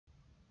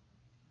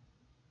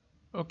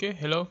Okay,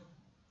 hello.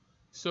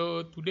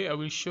 So today I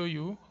will show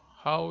you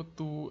how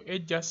to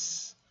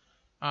adjust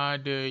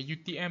the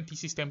UTM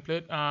thesis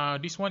template.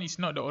 This one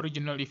is not the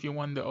original. If you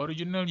want the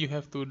original, you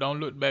have to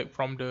download back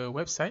from the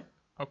website.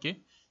 Okay,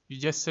 you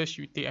just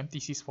search UTM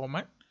thesis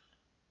format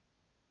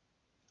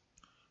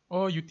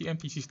or UTM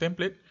thesis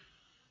template,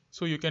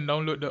 so you can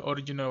download the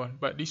original one.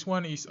 But this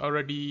one is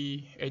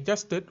already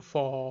adjusted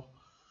for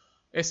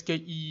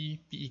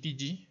SKE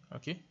PETG.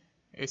 Okay,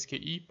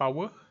 SKE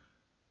power,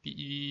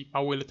 PE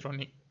power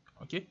electronic.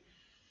 Okay,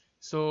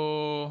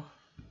 so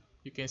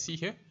you can see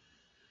here.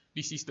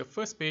 This is the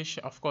first page.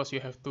 Of course, you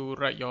have to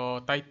write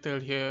your title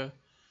here,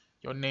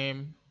 your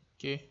name.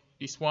 Okay,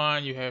 this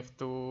one you have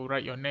to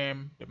write your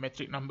name, the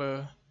metric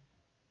number.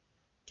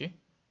 Okay,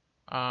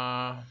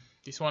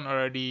 this one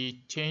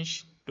already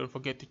changed. Don't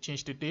forget to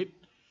change the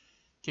date.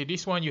 Okay,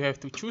 this one you have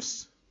to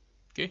choose.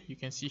 Okay, you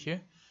can see here.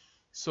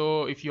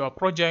 So if you are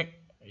project,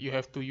 you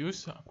have to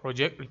use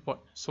project report.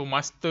 So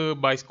master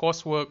by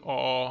coursework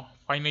or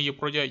final year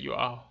project, you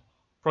are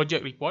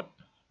project report,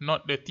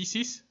 not the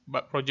thesis,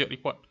 but project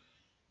report.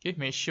 Okay,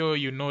 make sure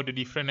you know the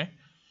difference.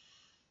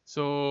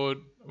 So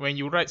when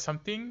you write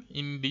something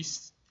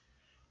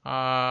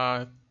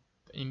uh,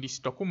 in this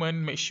document,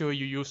 make sure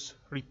you use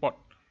report.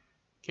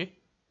 Okay,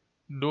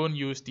 don't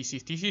use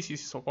thesis. Thesis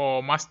is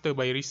for master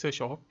by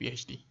research or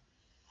PhD.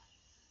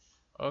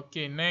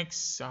 Okay,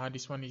 next,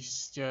 this one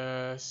is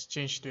just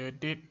change the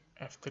date.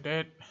 After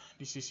that,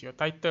 this is your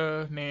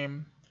title,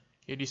 name.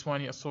 Okay, this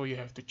one also you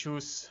have to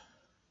choose.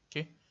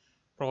 Okay,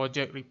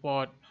 project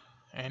report,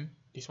 and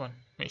this one.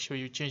 Make sure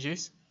you change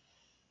this.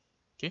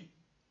 Okay.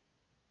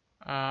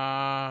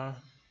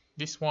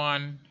 This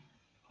one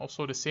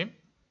also the same.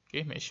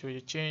 Okay, make sure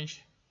you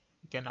change.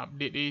 You can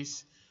update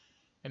this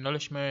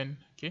acknowledgement.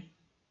 Okay.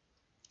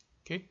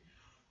 Okay.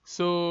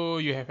 So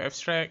you have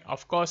abstract,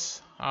 of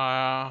course.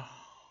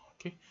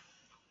 Okay.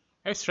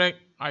 Abstract,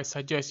 I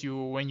suggest you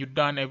when you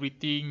done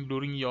everything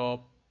during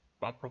your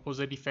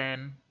proposal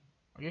defense,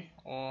 okay,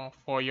 or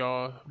for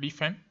your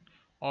defense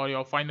or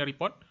your final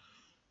report,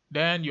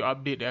 then you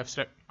update the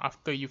abstract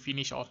after you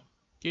finish all.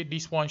 Okay,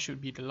 this one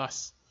should be the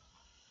last.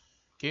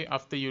 Okay,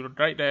 after you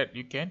write that,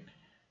 you can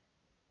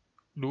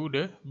do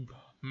the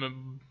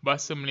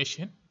bahasa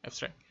Malaysian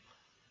abstract.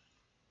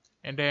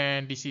 And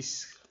then this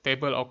is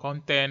table of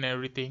content and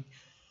everything.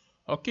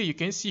 Okay, you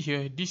can see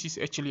here, this is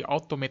actually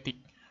automatic.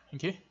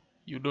 Okay,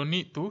 you don't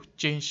need to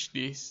change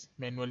this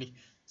manually.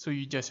 So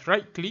you just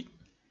right click,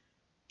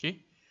 okay,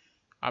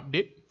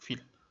 update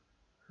field.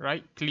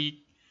 Right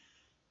click,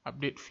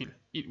 update field.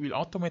 It will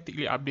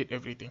automatically update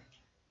everything.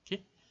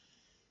 Okay,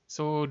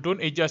 so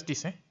don't adjust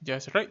this,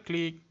 just right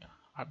click,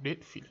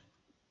 update field.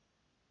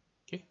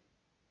 Okay,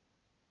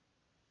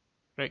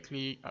 right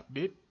click,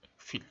 update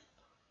field.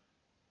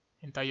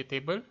 Entire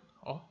table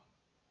or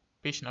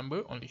page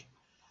number only.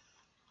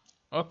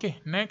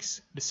 Okay,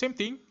 next, the same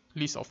thing,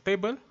 list of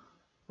table,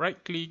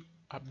 right click,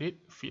 update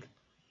field.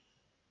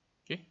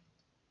 Okay,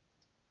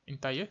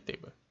 entire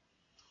table.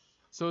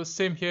 So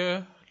same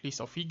here,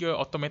 list of figure,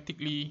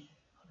 automatically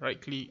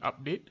right click,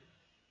 update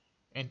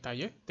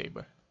entire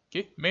table.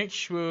 Okay, make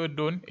sure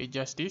don't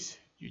adjust this.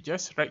 You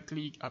just right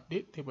click,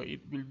 update table.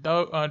 It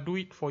will do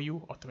it for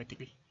you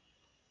automatically.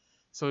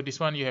 So this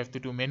one you have to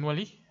do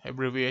manually,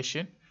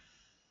 abbreviation.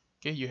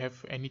 Okay, you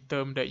have any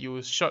term that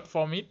you short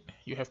form it,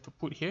 you have to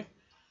put here.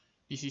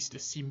 This is the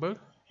symbol.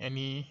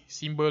 Any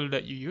symbol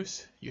that you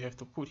use, you have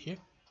to put here.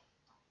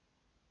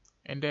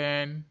 And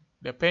then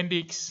the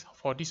appendix,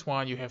 for this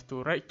one, you have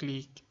to right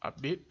click,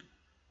 update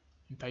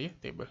entire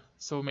table.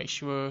 So make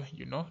sure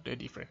you know the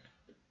difference.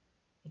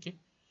 Okay.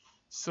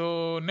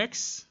 So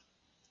next,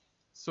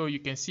 so you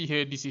can see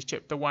here, this is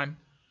chapter 1.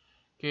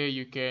 Okay,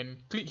 you can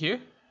click here.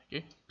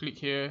 Okay, click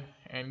here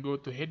and go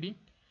to heading.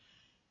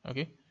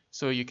 Okay,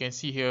 so you can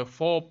see here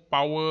for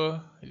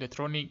power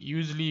electronic,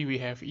 usually we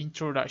have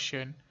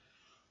introduction,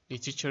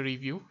 literature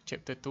review,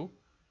 chapter 2,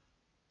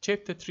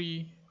 chapter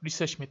 3,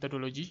 research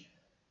methodology,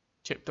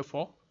 chapter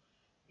 4,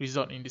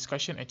 result in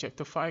discussion, and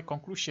chapter 5,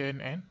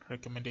 conclusion and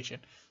recommendation.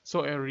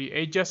 So I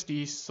readjust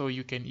this so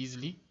you can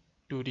easily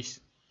do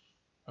this.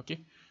 Okay,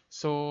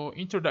 so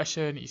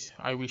introduction is,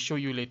 I will show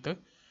you later.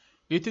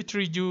 Literature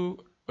review,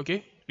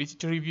 okay,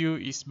 literature review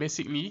is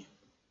basically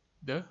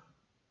the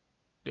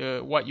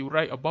what you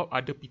write about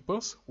other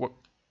people's work.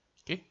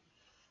 Okay,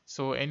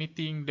 so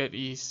anything that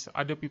is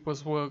other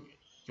people's work,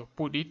 you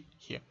put it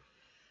here.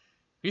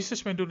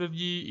 Research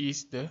methodology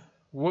is the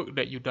work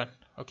that you done.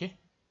 Okay,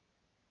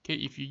 okay,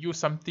 if you use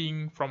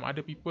something from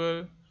other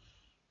people,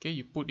 okay,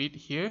 you put it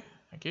here.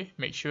 Okay,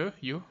 make sure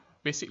you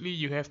basically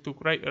you have to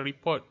write a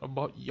report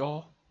about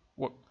your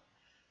work.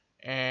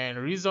 And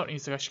result in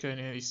discussion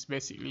is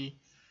basically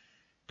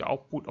the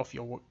output of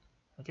your work.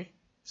 Okay,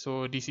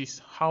 so this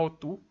is how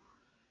to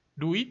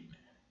do it.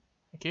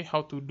 Okay,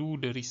 how to do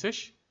the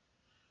research,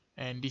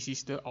 and this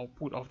is the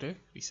output of the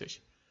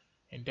research,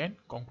 and then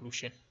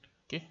conclusion.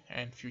 Okay,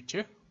 and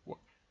future work.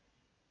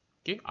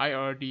 Okay, I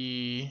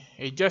already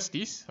adjust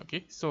this.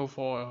 Okay, so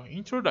for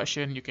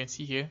introduction, you can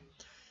see here.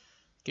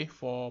 Okay,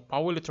 for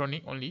power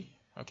electronic only.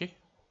 Okay,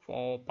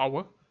 for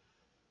power,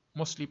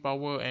 mostly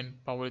power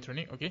and power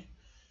electronic. Okay,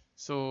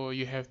 so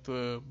you have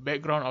the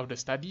background of the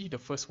study, the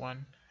first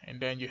one, and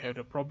then you have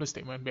the problem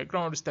statement.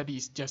 Background of the study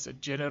is just a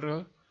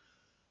general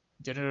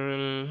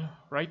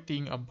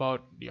writing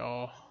about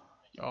your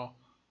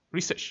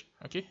research.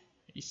 Okay,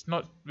 it's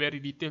not very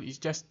detailed, it's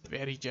just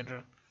very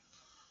general.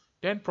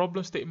 Then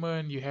problem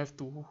statement, you have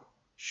to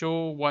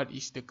show what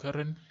is the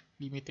current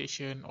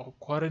limitation or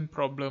current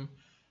problem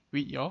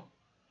with your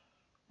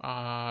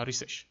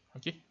research.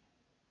 Okay,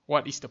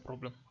 what is the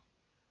problem,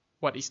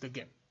 what is the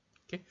gap.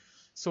 Okay,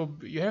 so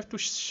you have to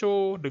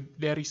show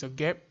there is a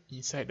gap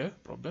inside the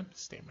problem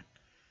statement.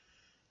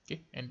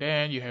 Okay, and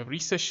then you have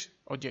research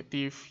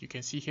objective. You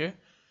can see here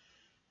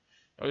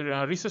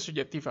research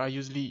objective are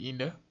usually in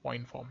the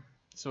point form.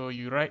 So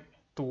you write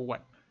to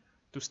what?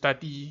 To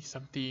study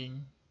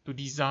something, to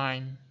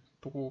design,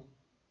 to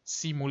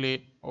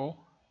simulate, or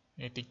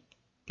anything.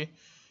 Okay,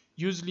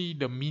 usually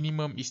the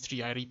minimum is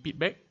 3. I repeat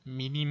back,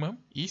 minimum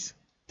is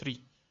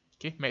 3.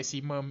 Okay,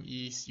 maximum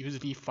is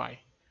usually 5.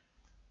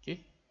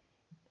 Okay,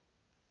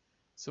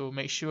 so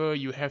make sure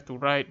you have to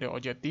write the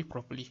objective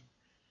properly.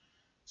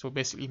 So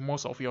basically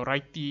most of your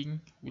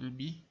writing will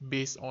be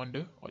based on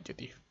the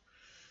objective.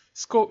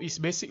 Scope is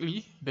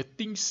basically the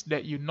things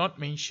that you not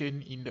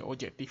mention in the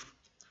objective.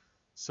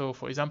 So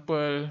for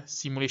example,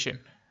 simulation.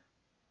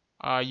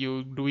 Are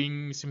you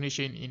doing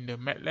simulation in the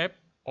MATLAB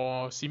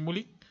or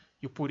Simulink?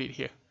 You put it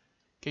here.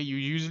 Okay, you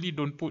usually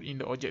don't put in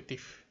the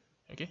objective.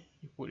 Okay,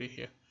 you put it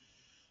here.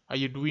 Are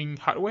you doing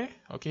hardware?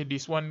 Okay,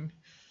 this one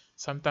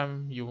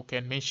sometimes you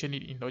can mention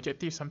it in the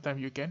objective, sometimes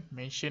you can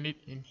mention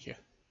it in here.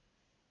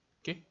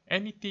 Okay,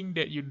 anything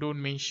that you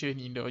don't mention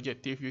in the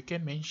objective, you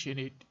can mention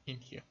it in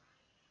here.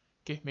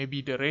 Okay,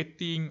 maybe the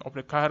rating of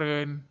the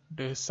current,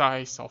 the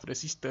size of the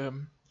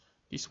system,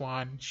 this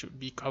one should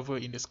be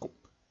covered in the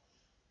scope.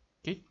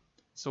 Okay,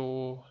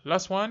 so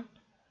last one,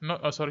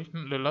 not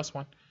the last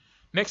one.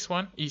 Next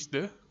one is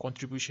the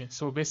contribution.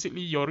 So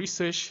basically your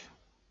research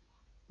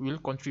will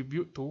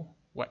contribute to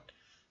what?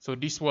 So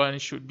this one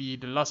should be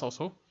the last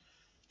also.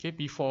 Okay,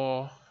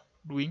 before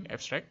doing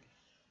abstract,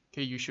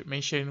 okay, you should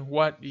mention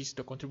what is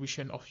the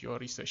contribution of your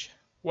research.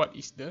 What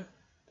is the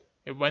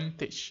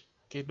advantage?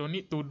 Okay, don't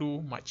need to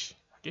do much.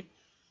 Okay,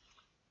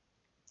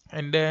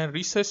 and then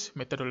research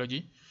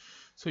methodology.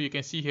 So you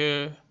can see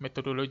here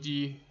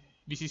methodology.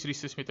 This is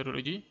research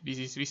methodology. This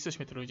is research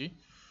methodology.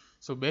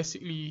 So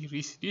basically,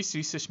 this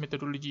research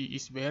methodology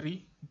is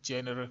very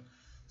general.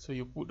 So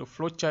you put the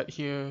flowchart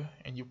here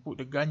and you put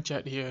the Gantt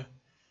chart here,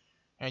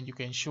 and you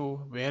can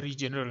show very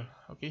general.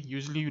 Okay,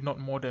 usually not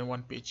more than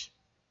 1 page.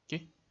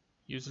 Okay,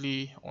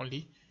 usually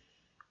only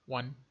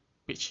 1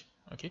 page.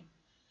 Okay,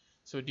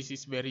 so this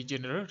is very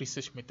general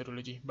research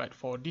methodology, but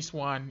for this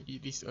one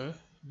it is a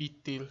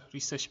detailed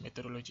research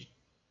methodology.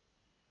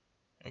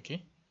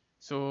 Okay,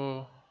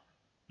 so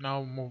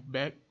now move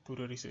back to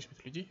the research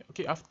methodology.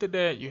 Okay, after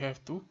that you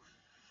have to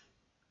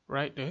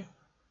write the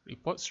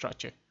report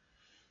structure.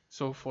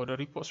 So for the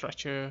report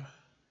structure,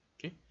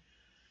 okay,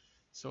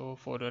 so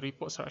for the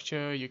report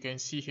structure you can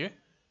see here,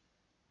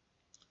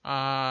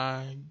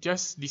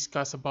 just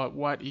discuss about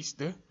what is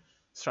the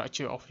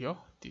structure of your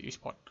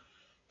report.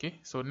 Okay,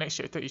 so next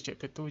chapter is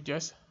chapter 2.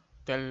 Just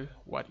tell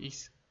what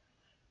is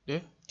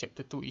the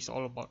chapter 2 is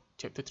all about,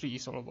 chapter 3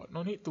 is all about.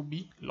 No need to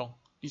be long.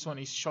 This one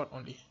is short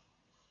only.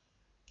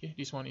 Okay,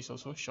 this one is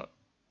also short.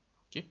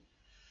 Okay,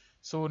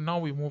 so now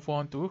we move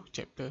on to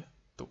chapter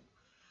 2.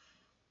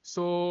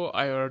 So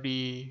I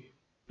already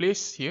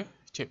placed here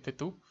chapter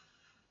 2,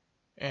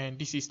 and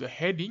this is the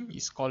heading.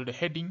 It's called the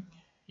heading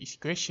is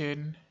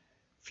equation,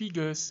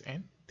 figures,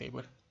 and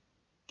table.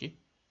 Okay,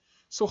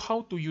 so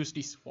how to use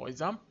this? For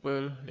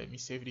example, let me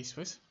save this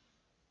first.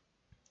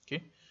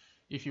 Okay,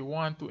 if you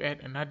want to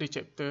add another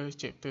chapter,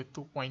 chapter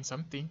 2 point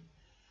something,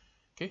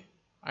 okay,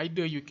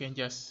 either you can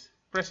just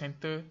press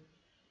enter,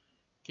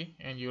 okay,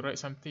 and you write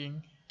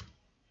something.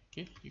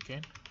 Okay, you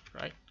can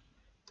write.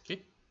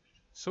 Okay,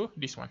 so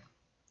this one,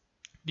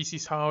 this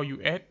is how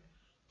you add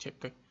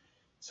chapter.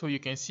 So you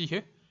can see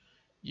here,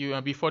 you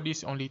before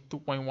this only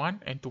 2.1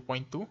 and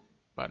 2.2,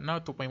 but now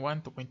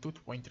 2.1, 2.2,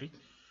 2.3,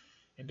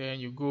 and then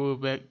you go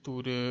back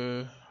to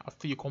the,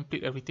 after you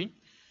complete everything,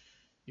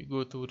 you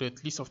go to the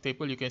list of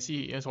table. You can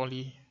see it's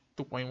only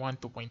 2.1,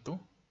 2.2.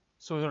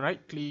 So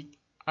right click,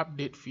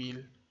 update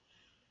field,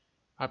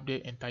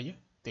 update entire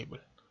table.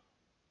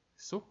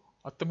 So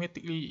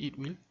automatically it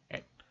will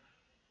add.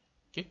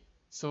 Okay,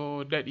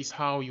 so that is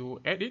how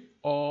you add it.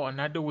 Or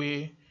another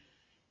way,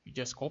 you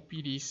just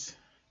copy this.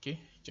 Okay,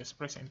 just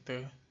press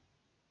enter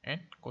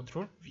and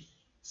Control V.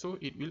 So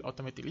it will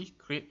automatically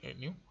create a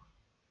new,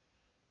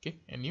 okay,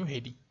 a new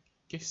heading.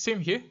 Okay, same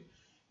here.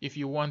 If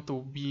you want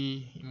to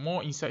be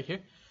more inside here,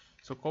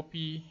 so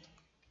copy,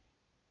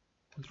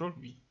 Control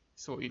V.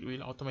 So it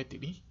will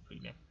automatically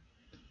rename.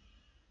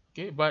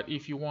 Okay, but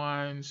if you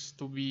want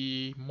to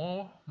be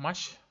more,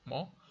 much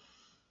more,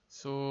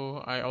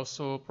 so I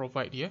also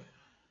provide here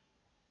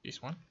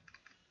this one.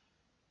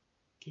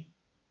 Okay,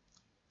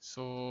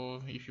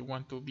 so if you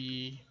want to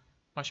be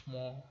much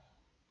more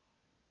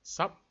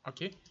sub,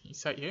 okay,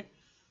 inside here,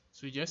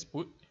 so you just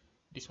put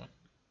this one.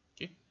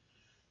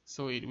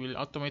 so it will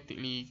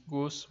automatically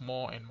goes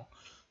more and more.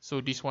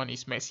 So this one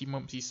is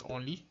maximum is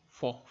only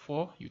 4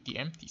 for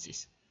UTM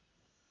thesis.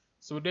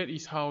 So that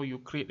is how you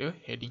create a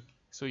heading.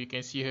 So you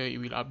can see here it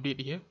will update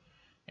here,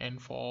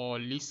 and for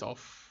list of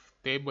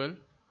table,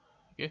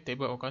 okay,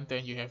 table of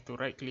content, you have to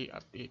right click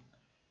update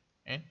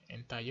and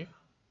entire.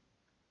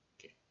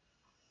 Okay,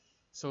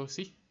 so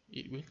see,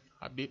 it will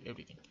update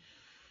everything.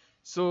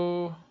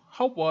 So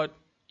how about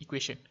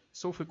equation?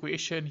 So for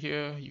equation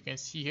here, you can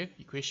see here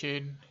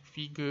equation,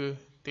 figure,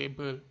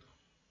 table.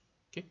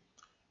 Okay,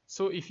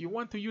 so if you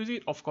want to use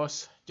it, of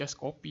course, just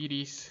copy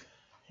this,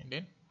 and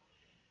then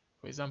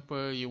for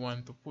example you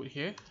want to put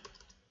here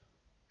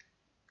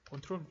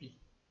Control V.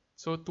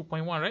 So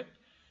 2.1, right?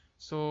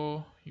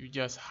 So you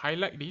just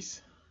highlight this,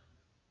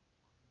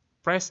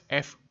 press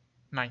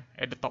F9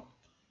 at the top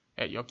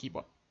at your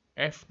keyboard.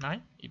 F9,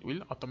 it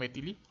will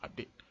automatically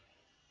update.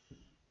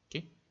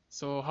 Okay,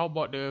 so how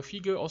about the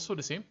figure? Also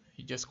the same.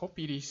 You just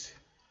copy this.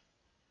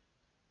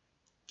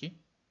 Okay,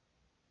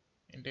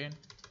 and then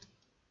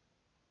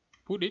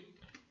put it.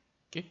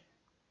 Okay,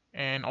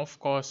 and of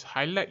course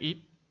highlight it,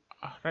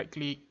 right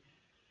click.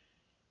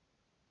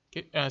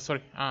 Okay,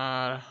 sorry,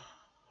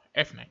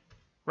 F9,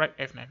 right,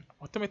 F9,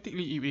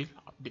 automatically it will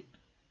update.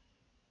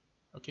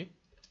 Okay,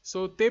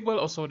 so table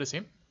also the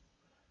same.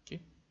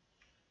 Okay,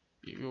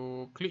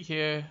 you click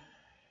here.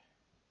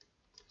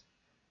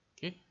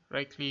 Okay,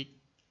 right click,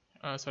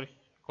 sorry,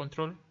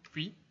 Control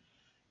V.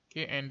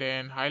 Okay, and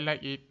then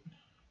highlight it.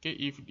 Okay,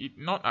 if it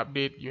not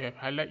update, you have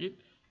highlight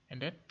it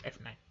and then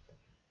F9.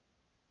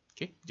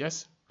 Okay,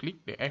 just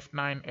click the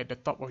F9 at the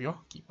top of your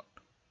keyboard.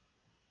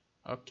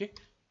 Okay,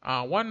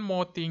 one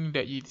more thing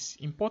that is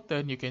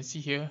important, you can see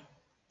here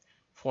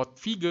for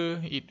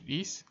figure, it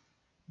is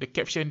the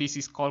caption. This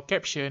is called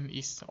caption,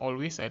 is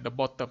always at the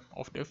bottom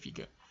of the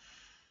figure,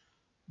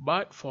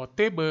 but for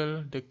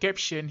table, the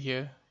caption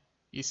here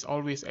is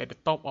always at the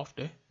top of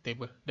the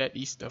table. That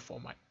is the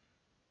format.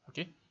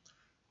 Okay,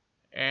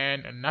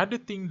 and another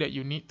thing that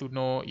you need to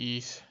know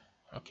is,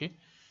 okay,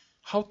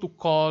 how to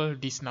call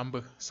this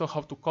number. So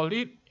how to call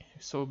it?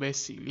 So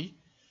basically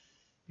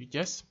you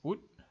just put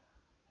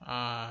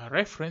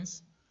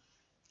reference,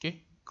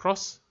 okay,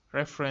 cross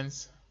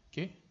reference.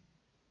 Okay,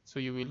 so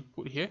you will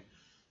put here.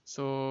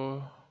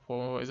 So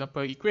for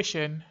example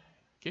equation,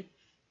 okay,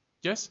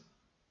 just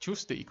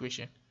choose the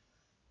equation.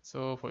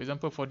 So for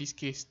example for this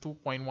case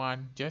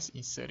 2.1, just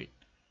insert it.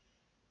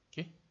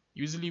 Okay,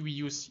 usually we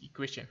use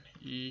equation,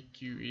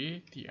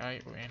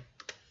 EQUATION,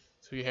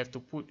 so you have to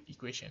put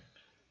equation.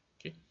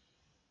 Okay,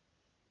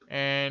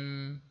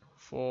 and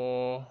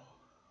for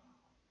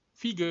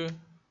figure,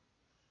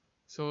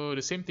 so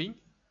the same thing,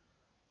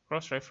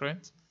 cross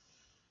reference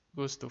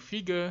goes to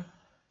figure.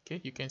 Okay,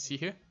 you can see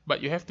here,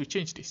 but you have to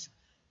change this.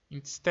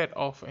 Instead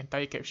of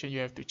entire caption, you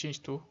have to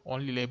change to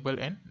only label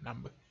and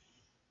number.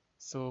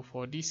 So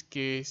for this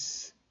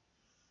case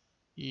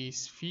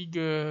is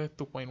figure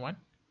 2.1.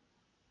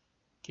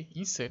 Okay,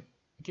 insert.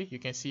 Okay, you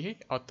can see here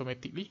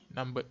automatically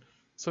numbered.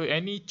 So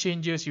any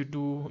changes you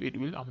do, it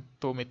will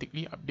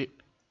automatically update.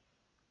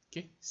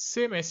 Okay,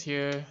 same as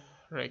here,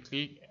 right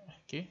click.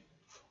 Okay,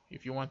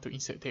 if you want to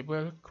insert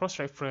table, cross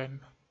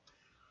reference,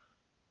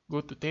 go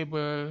to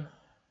table.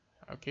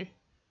 Okay,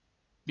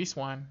 this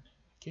one,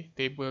 okay,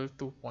 table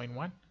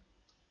 2.1.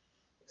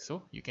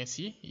 so you can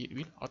see it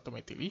will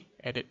automatically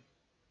added.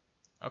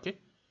 Okay,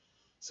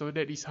 so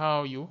that is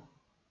how you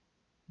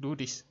do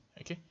this.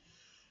 Okay,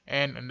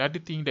 and another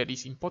thing that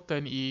is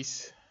important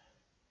is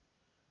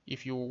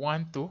if you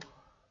want to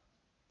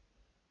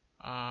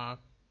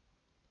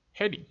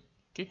heading.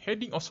 Okay,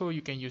 heading also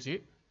you can use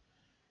it.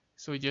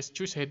 So just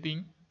choose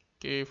heading.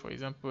 Okay, for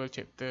example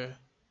chapter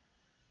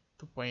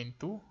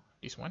 2.2,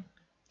 this one.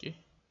 Okay,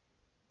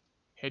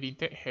 heading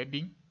tag,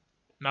 heading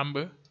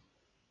number.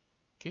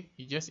 Okay,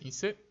 you just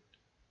insert.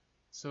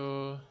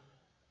 So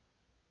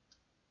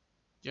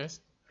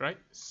just write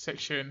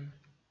section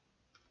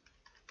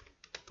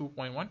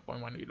 2.1.1.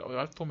 it will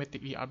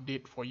automatically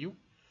update for you.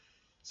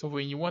 So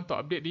when you want to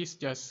update this,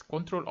 just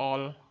Control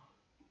Alt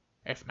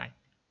F9.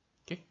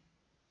 Okay,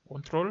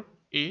 Control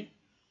A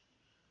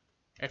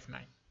F9.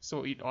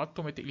 So it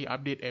automatically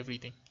update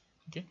everything.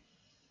 Okay.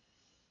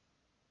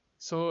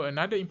 So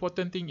another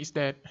important thing is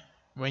that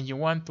when you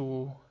want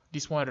to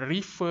this one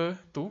refer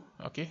to,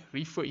 okay,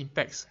 refer in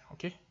text.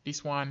 Okay,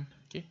 this one,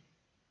 okay,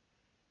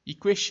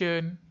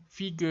 equation,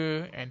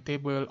 figure and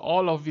table,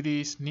 all of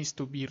this needs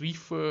to be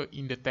refer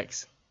in the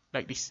text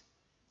like this.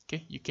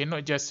 Okay, you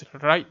cannot just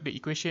write the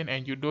equation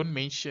and you don't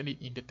mention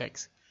it in the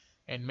text,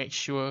 and make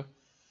sure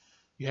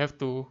you have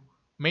to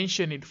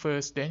mention it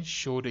first, then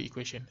show the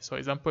equation. So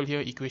example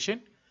here equation,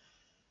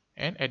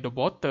 and at the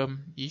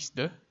bottom is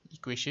the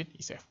equation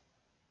itself.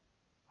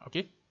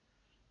 Okay,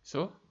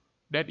 so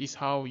that is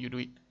how you do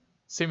it.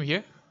 Same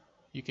here,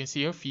 you can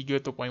see here figure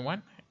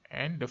 2.1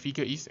 and the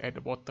figure is at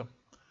the bottom.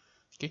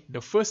 Okay,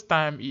 the first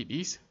time it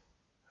is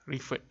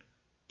referred.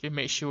 Okay,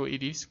 make sure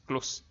it is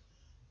closed.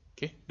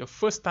 Okay, the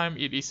first time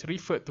it is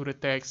referred to the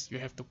text, you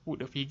have to put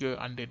the figure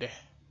under there.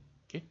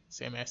 Okay,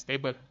 same as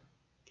table.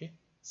 Okay,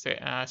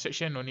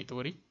 section, no need to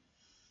worry.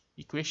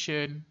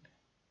 equation,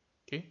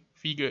 okay,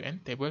 figure and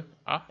table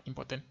are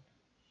important.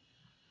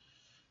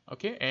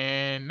 Okay,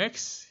 and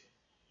next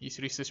is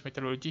research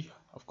methodology,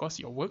 of course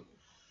your work,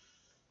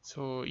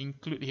 so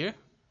include here.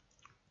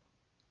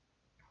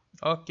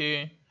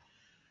 Okay,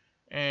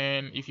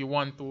 and if you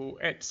want to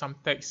add some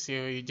text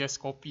here, you just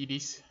copy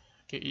this.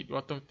 Okay, it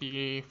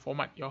automatically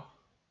format your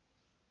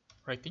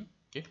writing.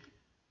 Okay,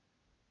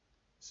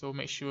 so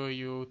make sure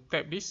you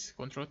tap this,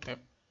 control tab.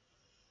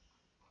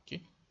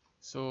 Okay,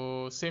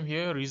 so same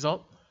here,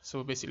 result,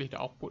 so basically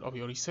the output of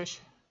your research.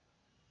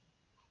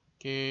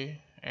 Okay,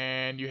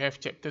 and you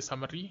have chapter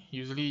summary.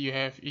 Usually you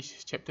have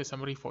each chapter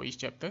summary for each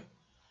chapter.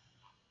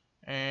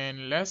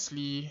 And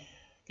lastly,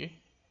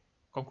 okay,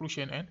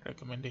 conclusion and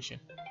recommendation.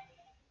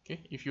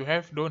 Okay, if you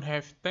don't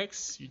have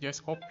text, you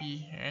just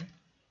copy and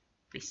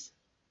paste.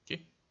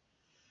 Okay,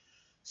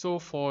 so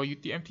for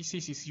UTM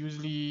thesis is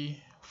usually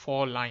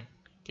 4 line.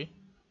 Okay,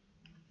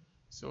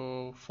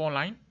 so 4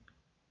 line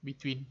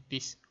between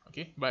this.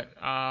 Okay, but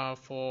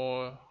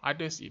for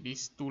others it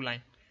is 2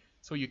 line,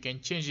 so you can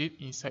change it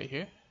inside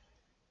here.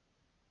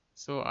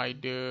 So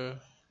either,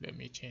 let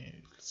me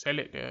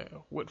select the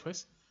word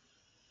first.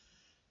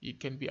 It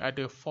can be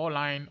either 4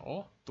 line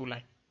or 2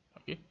 line.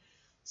 Okay,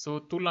 so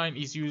 2 line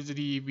is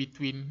usually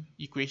between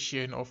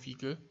equation or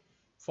figure.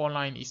 4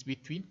 line is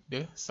between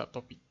the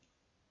subtopic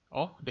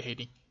or the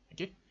heading.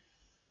 Okay,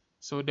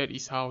 so that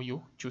is how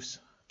you choose.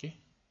 Okay,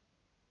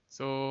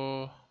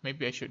 so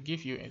maybe I should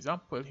give you an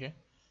example here.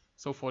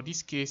 So for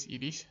this case,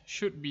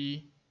 should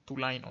be 2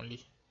 line only.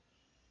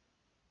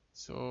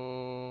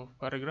 So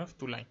paragraph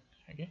 2 line.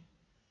 Okay,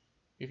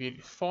 if it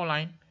is 4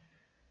 line,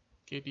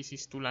 okay, this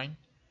is 2 line.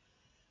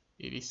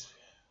 It is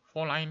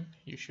 4 line,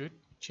 you should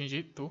change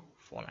it to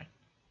 4 line.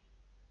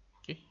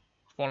 Okay,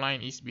 4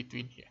 line is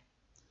between here.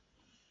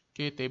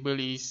 Okay, table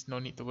is no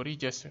need to worry,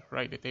 just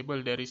write the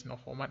table. There is no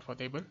format for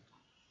table.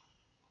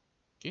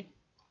 Okay,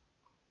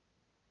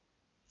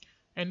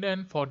 and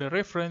then for the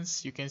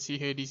reference, you can see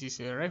here this is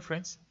a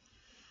reference.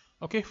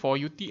 Okay, for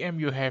UTM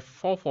you have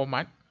 4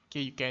 format.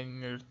 Okay, you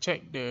can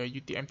check the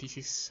UTM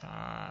thesis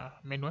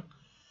manual.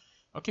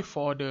 Okay,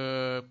 for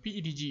the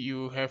PEDG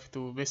you have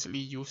to basically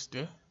use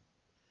the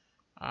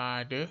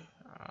what do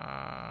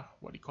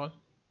you call,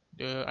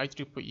 the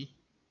IEEE.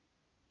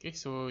 Okay,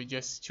 so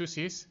just choose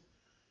this,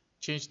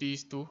 change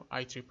this to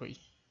IEEE.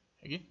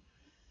 Okay,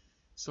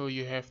 so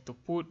you have to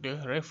put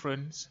the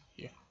reference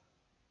here.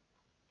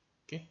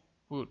 Okay,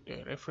 put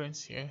the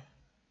reference here.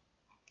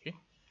 Okay,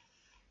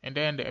 and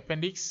then the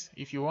appendix,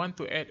 if you want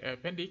to add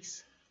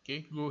appendix,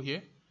 okay, go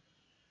here,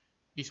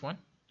 this one,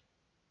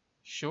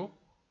 show.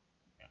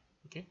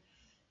 Okay,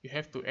 you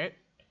have to add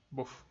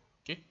both.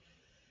 Okay,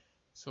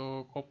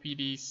 so copy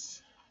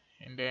this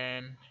and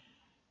then,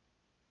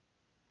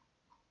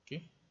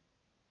 okay,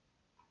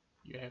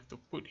 you have to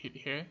put it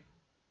here.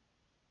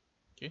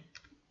 Okay,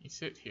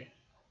 insert here.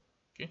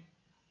 Okay,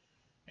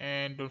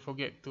 and don't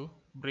forget to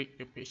break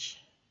the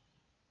page.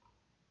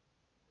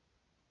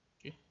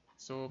 Okay,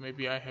 so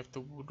maybe I have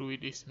to do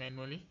this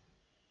manually.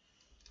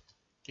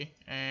 Okay,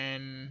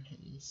 and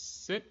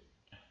insert.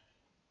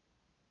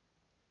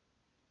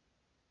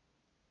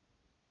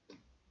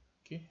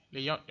 Okay,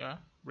 layout,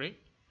 break,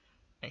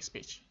 next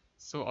page.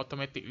 So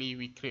automatically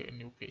we create a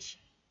new page,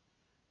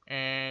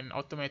 and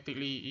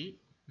automatically it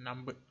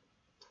numbered.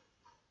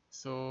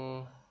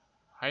 So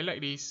highlight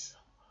this,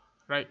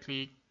 right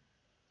click,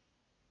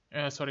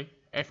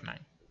 F9.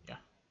 Yeah.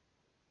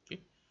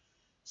 Okay,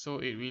 so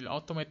it will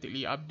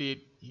automatically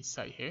update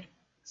inside here.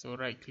 So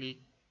right click,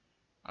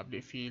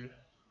 update field,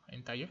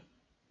 entire,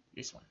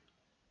 this one.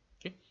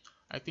 Okay,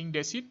 I think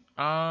that's it.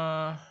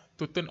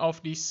 To turn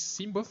off these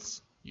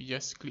symbols, you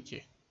just click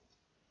here.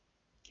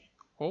 Okay,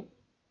 home,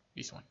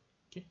 this one.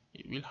 Okay,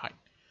 it will hide,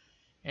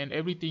 and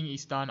everything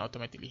is done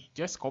automatically.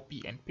 Just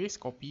copy and paste,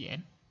 copy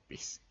and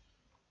paste.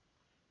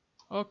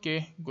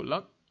 Okay, good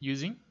luck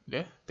using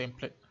the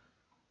template.